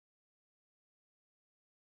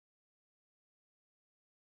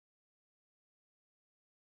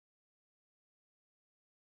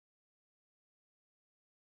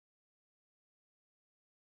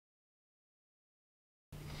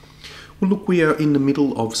Well, look, we are in the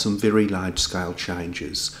middle of some very large-scale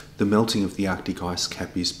changes. The melting of the Arctic ice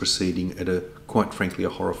cap is proceeding at quite frankly, a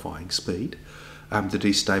horrifying speed. The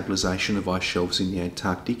destabilisation of ice shelves in the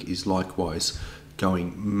Antarctic is likewise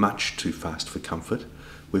going much too fast for comfort.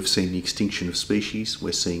 We've seen the extinction of species,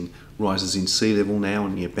 we're seeing rises in sea level now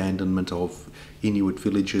and the abandonment of Inuit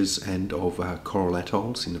villages and of coral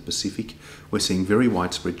atolls in the Pacific. We're seeing very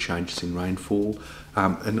widespread changes in rainfall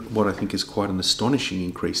and what I think is quite an astonishing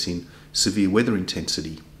increase in severe weather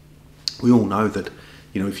intensity. We all know that,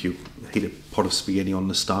 if you heat a pot of spaghetti on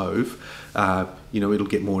the stove, it'll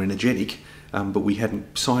get more energetic. But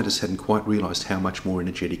scientists hadn't quite realised how much more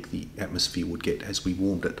energetic the atmosphere would get as we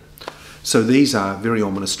warmed it. So these are very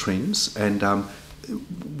ominous trends, and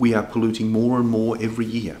we are polluting more and more every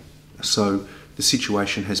year. So the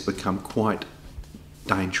situation has become quite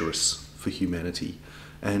dangerous for humanity,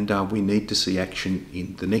 and we need to see action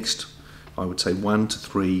in the next, I would say, 1 to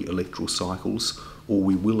 3 electoral cycles, or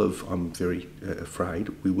we will have, I'm very afraid,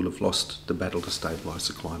 we will have lost the battle to stabilise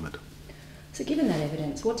the climate. So given that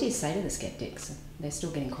evidence, what do you say to the sceptics? They're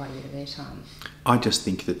still getting quite a bit of their time. I just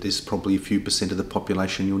think that there's probably a few percent of the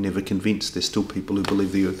population you'll never convince. There's still people who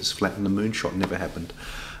believe the Earth is flat and the moonshot never happened.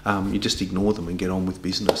 You just ignore them and get on with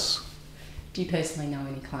business. Do you personally know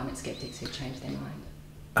any climate sceptics who've changed their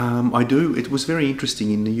mind? I do. It was very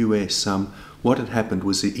interesting in the US. What had happened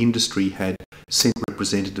was the industry had sent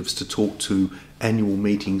representatives to talk to annual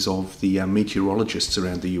meetings of the meteorologists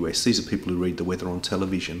around the US. These are people who read the weather on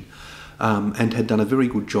television. And had done a very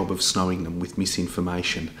good job of snowing them with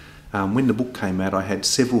misinformation. When the book came out, I had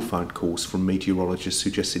several phone calls from meteorologists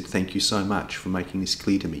who just said, "Thank you so much for making this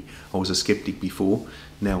clear to me. I was a sceptic before,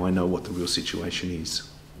 now I know what the real situation is."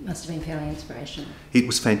 Must have been fairly inspirational. It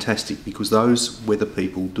was fantastic because those weather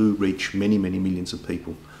people do reach many, many millions of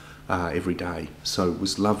people every day. So it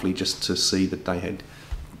was lovely just to see that they had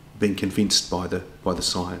been convinced by the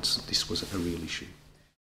science that this was a real issue.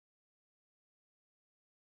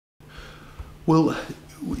 Well,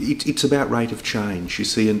 it's about rate of change, you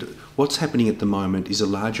see, and what's happening at the moment is a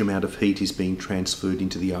large amount of heat is being transferred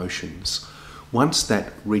into the oceans. Once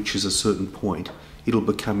that reaches a certain point, it'll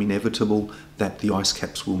become inevitable that the ice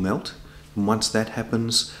caps will melt. And once that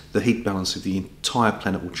happens, the heat balance of the entire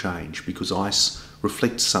planet will change because ice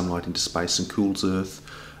reflects sunlight into space and cools Earth,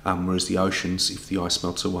 whereas the oceans, if the ice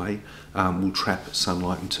melts away, will trap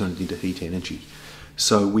sunlight and turn it into heat energy.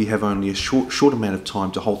 So we have only a short amount of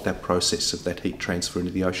time to halt that process of that heat transfer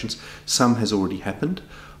into the oceans. Some has already happened.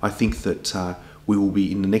 I think that we will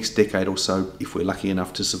be, in the next decade or so, if we're lucky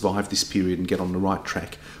enough to survive this period and get on the right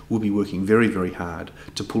track, we'll be working very, very hard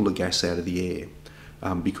to pull the gas out of the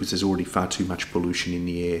air because there's already far too much pollution in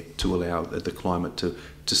the air to allow the climate to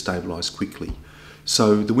stabilise quickly.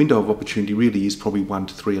 So the window of opportunity really is probably 1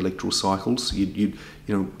 to 3 electoral cycles.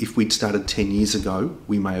 If we'd started 10 years ago,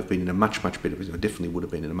 we may have been in a much better position. Definitely would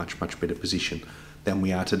have been in a much better position than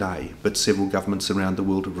we are today. But several governments around the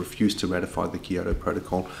world have refused to ratify the Kyoto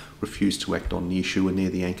Protocol, refused to act on the issue, and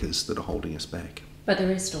they're the anchors that are holding us back. But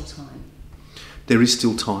there is still time. There is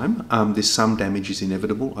still time. There's some damage is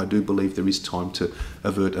inevitable. I do believe there is time to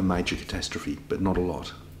avert a major catastrophe, but not a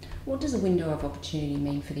lot. What does a window of opportunity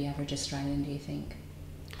mean for the average Australian, do you think?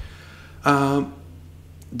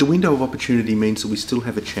 The window of opportunity means that we still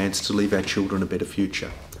have a chance to leave our children a better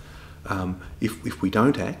future. If we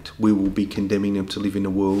don't act, we will be condemning them to live in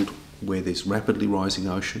a world where there's rapidly rising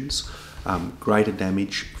oceans, greater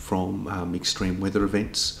damage from extreme weather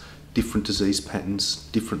events, different disease patterns,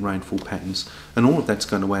 different rainfall patterns, and all of that's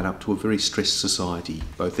going to add up to a very stressed society,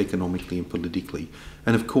 both economically and politically.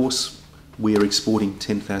 And of course, we are exporting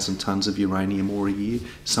 10,000 tonnes of uranium ore a year.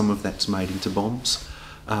 Some of that's made into bombs.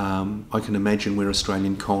 I can imagine where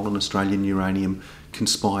Australian coal and Australian uranium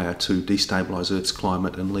conspire to destabilise Earth's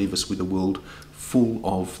climate and leave us with a world full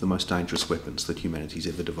of the most dangerous weapons that humanity's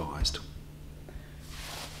ever devised.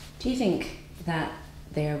 Do you think that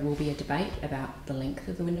there will be a debate about the length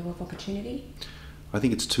of the window of opportunity? I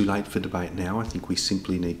think it's too late for debate now. I think we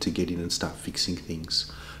simply need to get in and start fixing things.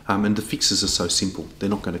 And the fixes are so simple. They're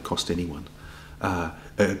not going to cost anyone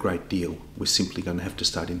a great deal. We're simply going to have to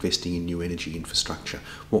start investing in new energy infrastructure.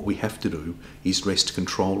 What we have to do is wrest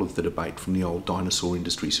control of the debate from the old dinosaur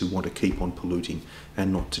industries who want to keep on polluting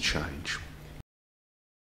and not to change.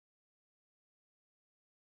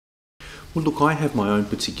 Well, look, I have my own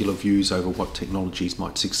particular views over what technologies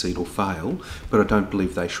might succeed or fail, but I don't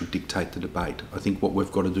believe they should dictate the debate. I think what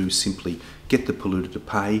we've got to do is simply get the polluter to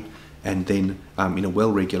pay, and then in a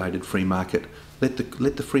well-regulated free market, let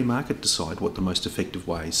the free market decide what the most effective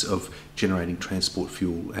ways of generating transport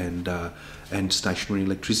fuel and stationary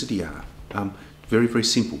electricity are. Very, very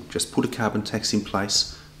simple. Just put a carbon tax in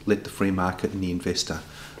place, let the free market and the investor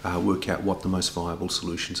work out what the most viable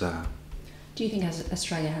solutions are. Do you think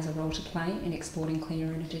Australia has a role to play in exporting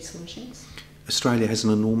cleaner energy solutions? Australia has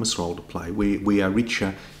an enormous role to play. We are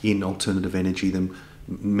richer in alternative energy than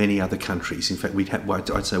many other countries. In fact,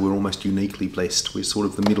 I'd say we're almost uniquely blessed. We're sort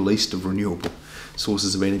of the Middle East of renewable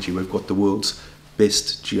sources of energy. We've got the world's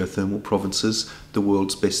best geothermal provinces, the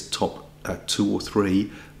world's best top 2 or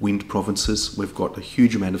 3 wind provinces. We've got a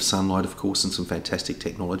huge amount of sunlight, of course, and some fantastic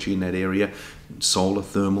technology in that area. Solar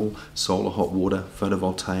thermal, solar hot water,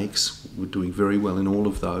 photovoltaics. We're doing very well in all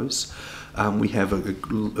of those. We have a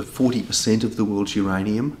 40% of the world's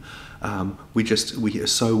uranium. We are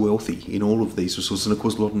so wealthy in all of these resources, and of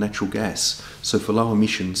course a lot of natural gas. So for low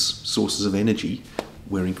emissions sources of energy,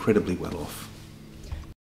 we're incredibly well off.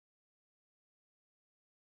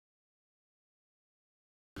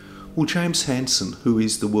 Well, James Hansen, who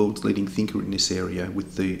is the world's leading thinker in this area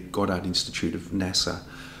with the Goddard Institute of NASA,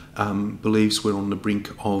 believes we're on the brink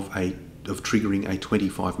of triggering a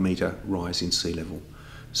 25-metre rise in sea level.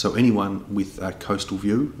 So anyone with a coastal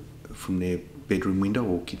view from their bedroom window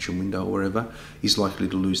or kitchen window or wherever is likely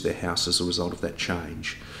to lose their house as a result of that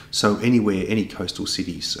change. So anywhere, any coastal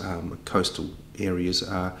cities, coastal areas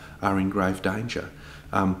are in grave danger.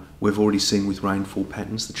 We've already seen with rainfall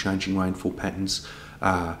patterns, the changing rainfall patterns,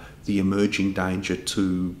 the emerging danger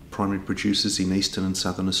to primary producers in eastern and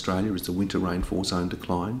southern Australia as the winter rainfall zone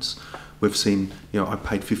declines. We've seen, I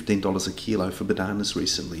paid $15 a kilo for bananas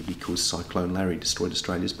recently because Cyclone Larry destroyed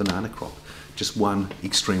Australia's banana crop. Just one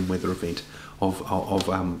extreme weather event of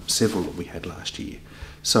several that we had last year.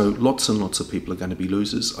 So lots and lots of people are going to be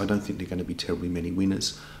losers. I don't think there are going to be terribly many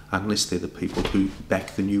winners unless they're the people who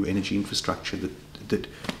back the new energy infrastructure that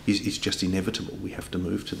is just inevitable. We have to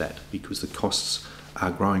move to that because the costs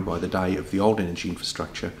are growing by the day of the old energy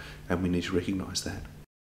infrastructure, and we need to recognise that.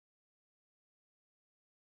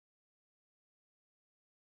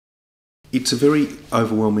 It's a very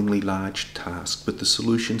overwhelmingly large task, but the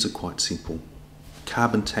solutions are quite simple.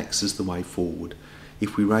 Carbon tax is the way forward.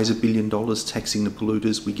 If we raise $1 billion taxing the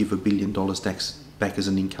polluters, we give $1 billion back as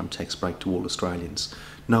an income tax break to all Australians.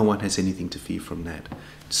 No one has anything to fear from that.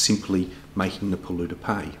 It's simply making the polluter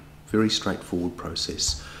pay. Very straightforward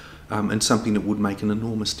process, and something that would make an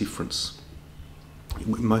enormous difference.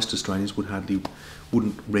 Most Australians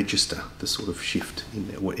wouldn't register the sort of shift in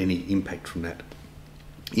their, or any impact from that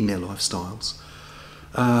in their lifestyles.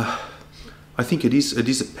 I think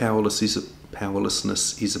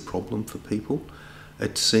powerlessness is a problem for people.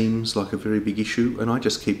 It seems like a very big issue, and I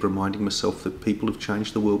just keep reminding myself that people have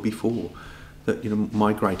changed the world before. That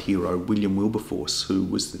my great hero William Wilberforce, who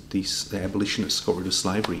was the abolitionist, got rid of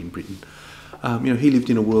slavery in Britain. He lived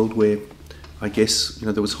in a world where, I guess,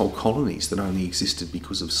 there was whole colonies that only existed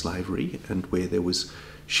because of slavery, and where there was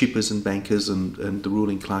shippers and bankers and the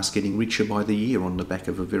ruling class getting richer by the year on the back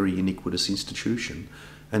of a very iniquitous institution.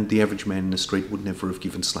 And the average man in the street would never have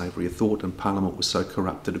given slavery a thought, and Parliament was so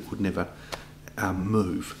corrupt that it could never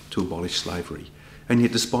move to abolish slavery. And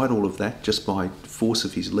yet, despite all of that, just by force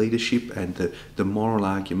of his leadership and the moral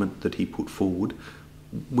argument that he put forward,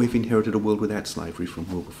 we've inherited a world without slavery from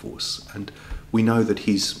Wilberforce. And we know that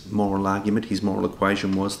his moral argument, his moral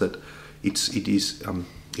equation was that it is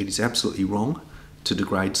absolutely wrong to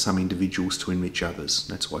degrade some individuals to enrich others.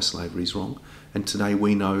 That's why slavery is wrong. And today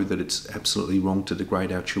we know that it's absolutely wrong to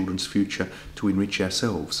degrade our children's future to enrich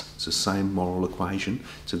ourselves. It's the same moral equation.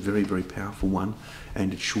 It's a very, very powerful one,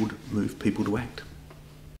 and it should move people to act.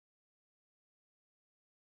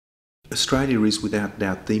 Australia is without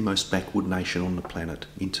doubt the most backward nation on the planet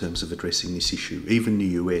in terms of addressing this issue. Even the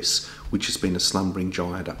US, which has been a slumbering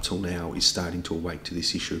giant up till now, is starting to awake to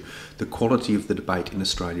this issue. The quality of the debate in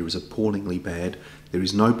Australia is appallingly bad. There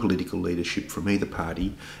is no political leadership from either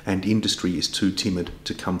party, and industry is too timid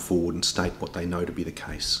to come forward and state what they know to be the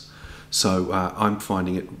case. So I'm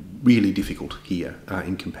finding it really difficult here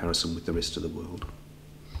in comparison with the rest of the world.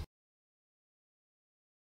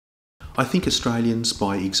 I think Australians,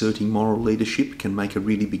 by exerting moral leadership, can make a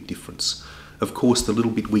really big difference. Of course, the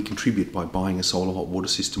little bit we contribute by buying a solar hot water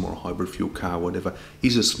system or a hybrid fuel car, whatever,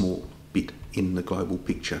 is a small bit in the global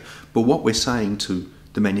picture. But what we're saying to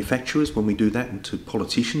the manufacturers when we do that, and to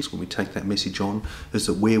politicians when we take that message on, is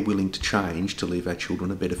that we're willing to change to leave our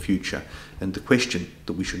children a better future. And the question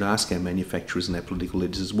that we should ask our manufacturers and our political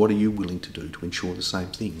leaders is, what are you willing to do to ensure the same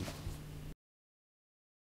thing?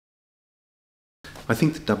 I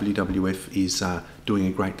think that WWF is doing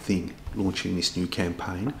a great thing launching this new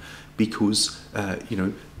campaign because,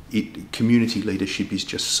 community leadership is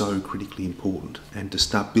just so critically important, and to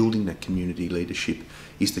start building that community leadership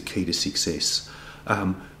is the key to success.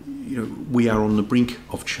 We are on the brink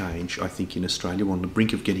of change, I think, in Australia. We're on the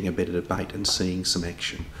brink of getting a better debate and seeing some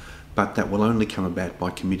action. But that will only come about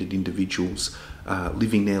by committed individuals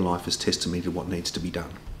living their life as testimony to what needs to be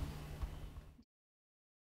done.